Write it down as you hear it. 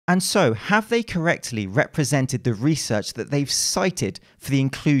And so, have they correctly represented the research that they've cited for the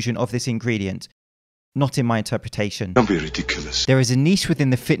inclusion of this ingredient? Not in my interpretation. Don't be ridiculous. There is a niche within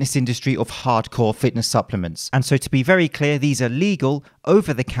the fitness industry of hardcore fitness supplements. And so to be very clear, these are legal,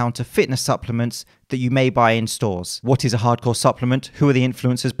 over-the-counter fitness supplements that you may buy in stores. What is a hardcore supplement? Who are the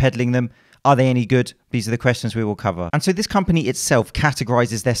influencers peddling them? Are they any good? These are the questions we will cover. And so this company itself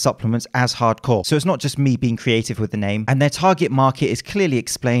categorizes their supplements as hardcore. So it's not just me being creative with the name. And their target market is clearly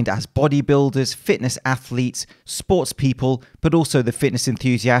explained as bodybuilders, fitness athletes, sports people, but also the fitness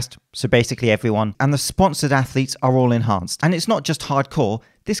enthusiast. So basically everyone. And the sponsored athletes are all enhanced. And it's not just hardcore.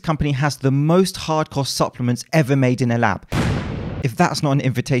 This company has the most hardcore supplements ever made in a lab. If that's not an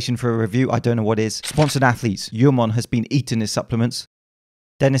invitation for a review, I don't know what is. Sponsored athletes. Yumon has been eating his supplements.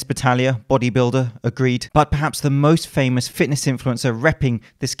 Dennis Battaglia, bodybuilder, agreed. But perhaps the most famous fitness influencer repping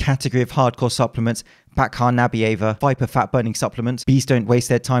this category of hardcore supplements, Bakhar Nabieva, Viper fat burning supplements. Bees don't waste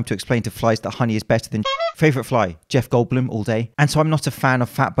their time to explain to flies that honey is better than favorite fly, Jeff Goldblum all day. And so I'm not a fan of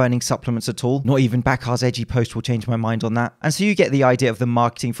fat burning supplements at all. Not even Bakhar's edgy post will change my mind on that. And so you get the idea of the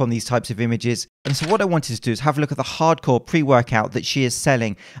marketing from these types of images. And so what I wanted to do is have a look at the hardcore pre-workout that she is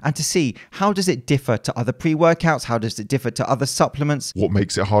selling and to see how does it differ to other pre-workouts? How does it differ to other supplements? What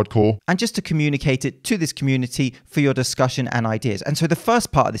makes it hardcore? And just to communicate it to this community for your discussion and ideas. And so the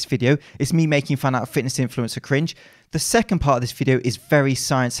first part of this video is me making fun out of fitness influencer cringe. The second part of this video is very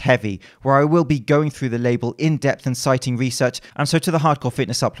science heavy, where I will be going through the label in depth and citing research. And so to the hardcore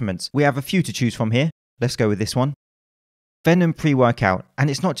fitness supplements, we have a few to choose from here. Let's go with this one. Venom pre-workout, and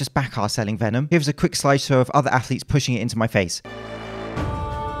it's not just Bakhar selling Venom. Here's a quick slideshow of other athletes pushing it into my face.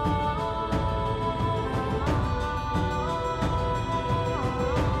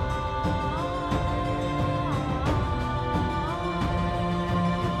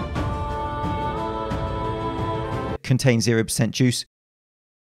 Contains 0% juice.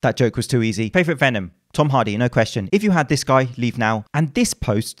 That joke was too easy. Favorite Venom? Tom Hardy, no question. If you had this guy, leave now. And this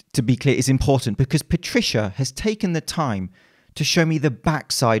post, to be clear, is important because Patricia has taken the time to show me the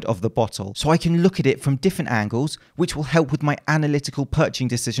backside of the bottle so I can look at it from different angles, which will help with my analytical purchasing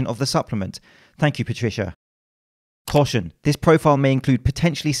decision of the supplement. Thank you, Patricia. Caution, this profile may include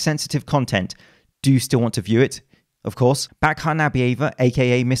potentially sensitive content. Do you still want to view it? Of course. Bakhar Nabieva,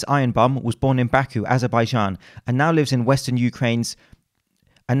 aka Miss Iron Bum, was born in Baku, Azerbaijan, and now lives in Western Ukraine.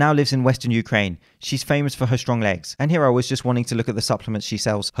 She's famous for her strong legs. And here I was just wanting to look at the supplements she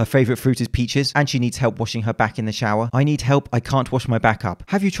sells. Her favorite fruit is peaches, and she needs help washing her back in the shower. I need help, I can't wash my back up.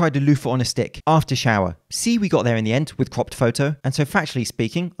 Have you tried a loofah on a stick? After shower. See, we got there in the end with cropped photo. And so factually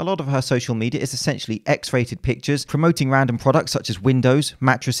speaking, a lot of her social media is essentially X-rated pictures, promoting random products such as windows,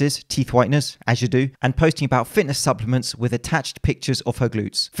 mattresses, teeth whiteners, as you do, and posting about fitness supplements with attached pictures of her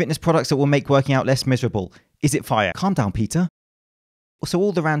glutes. Fitness products that will make working out less miserable. Is it fire? Calm down, Peter. So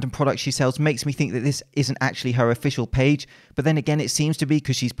all the random products she sells makes me think that this isn't actually her official page, but then again it seems to be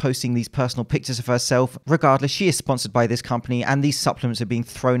because she's posting these personal pictures of herself. Regardless, she is sponsored by this company and these supplements are being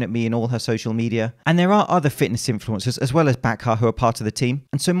thrown at me in all her social media. And there are other fitness influencers as well as Bakhar who are part of the team.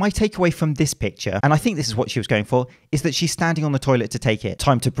 And so my takeaway from this picture, and I think this is what she was going for, is that she's standing on the toilet to take it.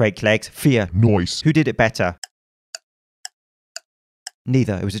 Time to break legs. Fear. Noise. Who did it better?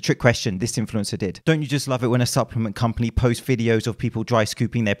 Neither. It was a trick question. This influencer did. Don't you just love it when a supplement company posts videos of people dry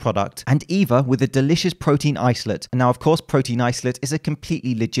scooping their product? And Eva with a delicious protein isolate. And now, of course, protein isolate is a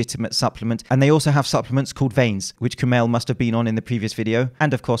completely legitimate supplement. And they also have supplements called Veins, which Kumail must have been on in the previous video.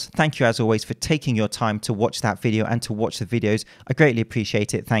 And of course, thank you as always for taking your time to watch that video and to watch the videos. I greatly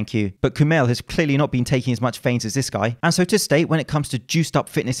appreciate it. Thank you. But Kumail has clearly not been taking as much Veins as this guy. And so to state, when it comes to juiced up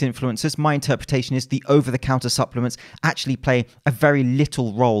fitness influencers, my interpretation is the over-the-counter supplements actually play a very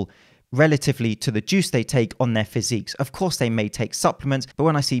little role relatively to the juice they take on their physiques. Of course, they may take supplements, but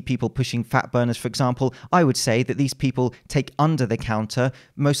when I see people pushing fat burners, for example, I would say that these people take under the counter,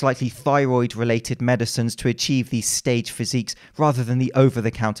 most likely thyroid related medicines to achieve these stage physiques rather than the over the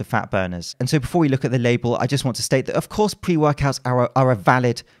counter fat burners. And so before we look at the label, I just want to state that of course pre-workouts are a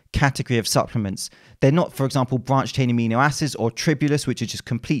valid category of supplements. They're not, for example, branched chain amino acids or tribulus, which are just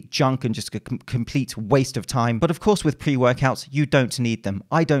complete junk and just a complete waste of time. But of course, with pre-workouts, you don't need them.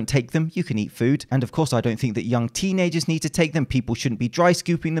 I don't take them. You can eat food. And of course, I don't think that young teenagers need to take them. People shouldn't be dry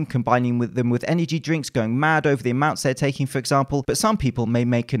scooping them, combining them with energy drinks, going mad over the amounts they're taking, for example. But some people may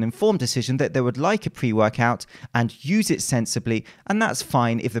make an informed decision that they would like a pre-workout and use it sensibly. And that's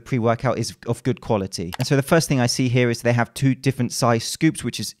fine if the pre-workout is of good quality. And so the first thing I see here is they have 2 different size scoops,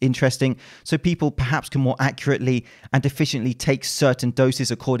 which is interesting. So people perhaps can more accurately and efficiently take certain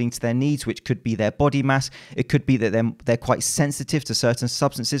doses according to their needs, which could be their body mass. It could be that they're quite sensitive to certain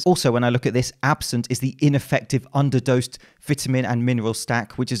substances. Also, when I look at this, absent is the ineffective underdosed vitamin and mineral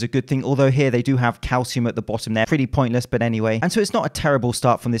stack, which is a good thing. Although here they do have calcium at the bottom there. Pretty pointless, but anyway. And so it's not a terrible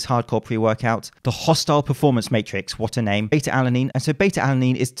start from this hardcore pre-workout. The Hostile Performance Matrix, what a name. Beta-alanine. And so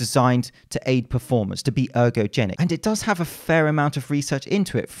beta-alanine is designed to aid performance, to be ergogenic. And it does have a fair amount of research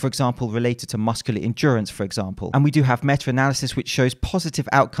into it, for example, related to muscular endurance, for example. And we do have meta-analysis which shows positive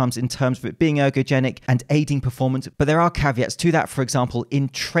outcomes in terms of it being ergogenic and aiding performance. But there are caveats to that. For example, in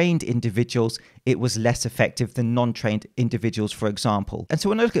trained individuals, it was less effective than non-trained individuals, for example. And so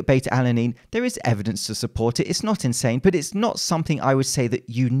when I look at beta-alanine, there is evidence to support it. It's not insane, but it's not something I would say that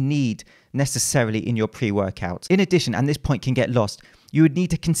you need necessarily in your pre-workout. In addition, and this point can get lost, you would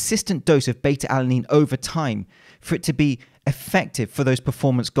need a consistent dose of beta-alanine over time for it to be effective for those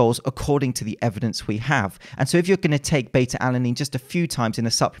performance goals according to the evidence we have. And so if you're going to take beta-alanine just a few times in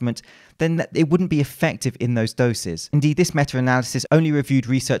a supplement, then it wouldn't be effective in those doses. Indeed, this meta-analysis only reviewed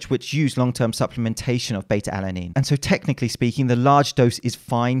research which used long-term supplementation of beta-alanine. And so technically speaking, the large dose is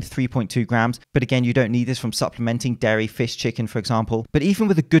fine, 3.2 grams. But again, you don't need this from supplementing dairy, fish, chicken, for example. But even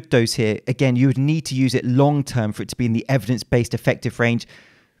with a good dose here, again, you would need to use it long-term for it to be in the evidence-based effective range.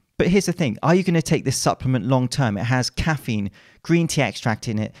 But here's the thing, are you going to take this supplement long term? It has caffeine, green tea extract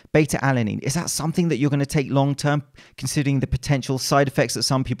in it, beta-alanine. Is that something that you're going to take long term, considering the potential side effects that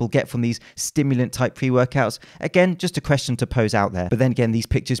some people get from these stimulant type pre-workouts? Again, just a question to pose out there. But then again, these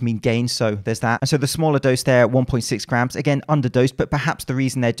pictures mean gain, so there's that. And so the smaller dose there, 1.6 grams, again, underdosed, but perhaps the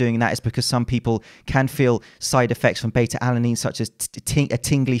reason they're doing that is because some people can feel side effects from beta-alanine, such as a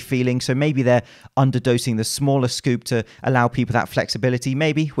tingly feeling. So maybe they're underdosing the smaller scoop to allow people that flexibility,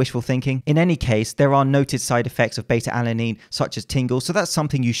 maybe, wishful thinking. In any case, there are noted side effects of beta-alanine, such as tingles, so that's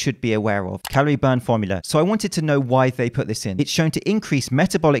something you should be aware of. Calorie burn formula. So I wanted to know why they put this in. It's shown to increase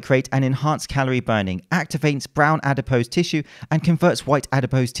metabolic rate and enhance calorie burning, activates brown adipose tissue, and converts white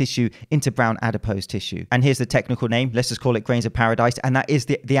adipose tissue into brown adipose tissue. And here's the technical name. Let's just call it Grains of Paradise, and that is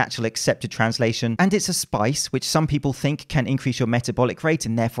the actual accepted translation. And it's a spice which some people think can increase your metabolic rate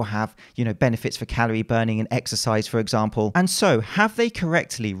and therefore have, benefits for calorie burning and exercise, for example. And so, have they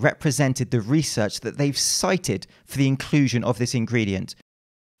correctly represented the research that they've cited for the inclusion of this ingredient?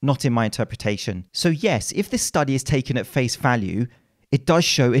 Not in my interpretation. So yes, if this study is taken at face value, it does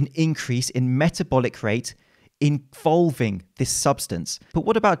show an increase in metabolic rate involving this substance. But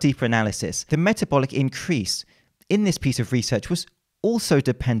what about deeper analysis? The metabolic increase in this piece of research was also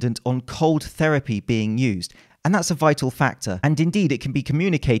dependent on cold therapy being used. And that's a vital factor. And indeed, it can be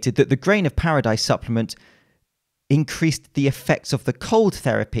communicated that the Grain of Paradise supplement increased the effects of the cold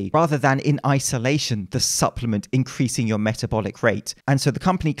therapy rather than in isolation the supplement increasing your metabolic rate. And so the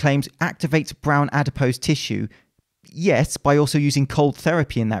company claims activates brown adipose tissue, yes, by also using cold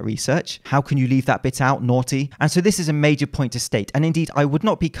therapy in that research. How can you leave that bit out? Naughty. And so this is a major point to state. And indeed, I would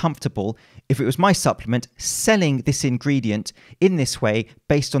not be comfortable if it was my supplement selling this ingredient in this way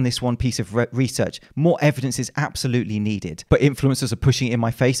based on this one piece of research. More evidence is absolutely needed. But influencers are pushing it in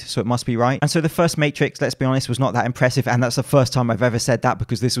my face, so it must be right. And so the first matrix, let's be honest, was not that impressive. And that's the first time I've ever said that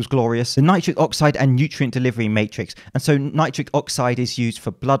because this was glorious. The nitric oxide and nutrient delivery matrix. And so nitric oxide is used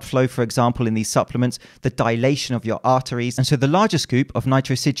for blood flow, for example, in these supplements, the dilation of your arteries. And so the larger scoop of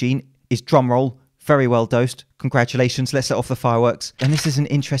nitrosigine is, drumroll, very well dosed. Congratulations, let's let off the fireworks. And this is an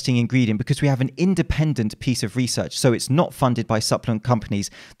interesting ingredient because we have an independent piece of research, so it's not funded by supplement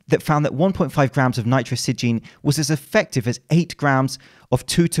companies, that found that 1.5 grams of nitrosigine was as effective as 8 grams of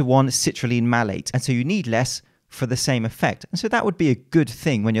 2-to-1 citrulline malate. And so you need less for the same effect. And so that would be a good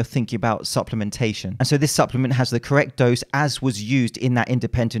thing when you're thinking about supplementation. And so this supplement has the correct dose as was used in that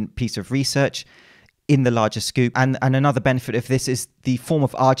independent piece of research in the larger scoop. And another benefit of this is the form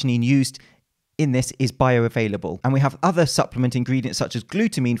of arginine used in this is bioavailable. And we have other supplement ingredients such as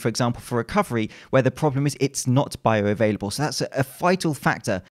glutamine, for example, for recovery, where the problem is it's not bioavailable. So that's a vital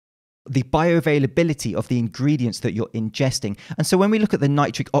factor, the bioavailability of the ingredients that you're ingesting. And so when we look at the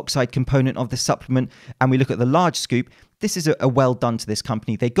nitric oxide component of the supplement and we look at the large scoop, this is a well done to this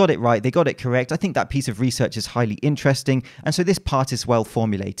company. They got it right. They got it correct. I think that piece of research is highly interesting. And so this part is well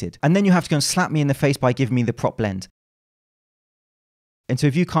formulated. And then you have to go and slap me in the face by giving me the prop blend. And so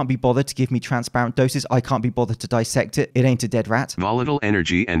if you can't be bothered to give me transparent doses, I can't be bothered to dissect it. It ain't a dead rat. Volatile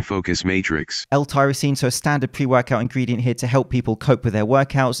energy and focus matrix. L-tyrosine, so a standard pre-workout ingredient here to help people cope with their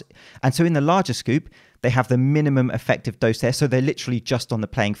workouts. And so in the larger scoop, they have the minimum effective dose there. So they're literally just on the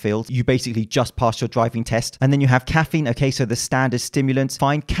playing field. You basically just passed your driving test. And then you have caffeine. Okay, so the standard stimulant.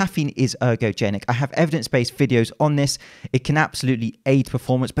 Fine, caffeine is ergogenic. I have evidence-based videos on this. It can absolutely aid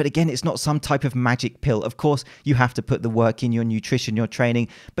performance. But again, it's not some type of magic pill. Of course, you have to put the work in your nutrition, your training.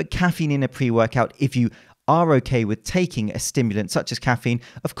 But caffeine in a pre-workout, if you are okay with taking a stimulant such as caffeine,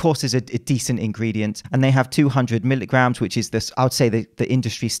 of course, is a decent ingredient. And they have 200 milligrams, which is this, I would say, the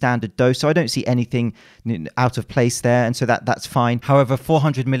industry standard dose. So I don't see anything out of place there. And so that's fine. However,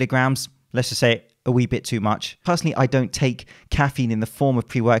 400 milligrams, let's just say a wee bit too much. Personally, I don't take caffeine in the form of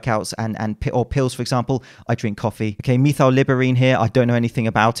pre-workouts or pills, for example. I drink coffee. Okay, methylliberine here. I don't know anything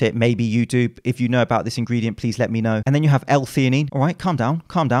about it. Maybe you do. If you know about this ingredient, please let me know. And then you have L-theanine. All right, calm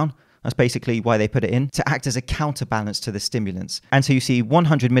down. That's basically why they put it in, to act as a counterbalance to the stimulants. And so you see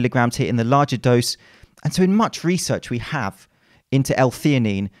 100 milligrams here in the larger dose. And so in much research we have into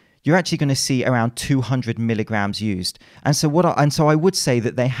L-theanine, you're actually going to see around 200 milligrams used. And so I would say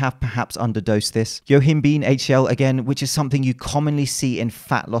that they have perhaps underdosed this. Yohimbine HCl, again, which is something you commonly see in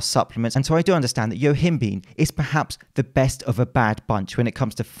fat loss supplements. And so I do understand that yohimbine is perhaps the best of a bad bunch when it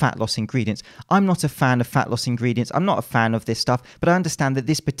comes to fat loss ingredients. I'm not a fan of fat loss ingredients. I'm not a fan of this stuff, but I understand that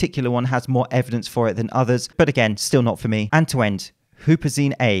this particular one has more evidence for it than others. But again, still not for me. And to end,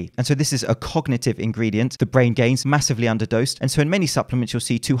 Huperzine A. And so this is a cognitive ingredient. The brain gains massively underdosed. And so in many supplements, you'll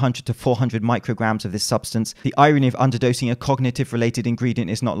see 200 to 400 micrograms of this substance. The irony of underdosing a cognitive related ingredient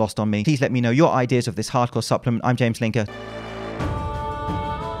is not lost on me. Please let me know your ideas of this hardcore supplement. I'm James Linker.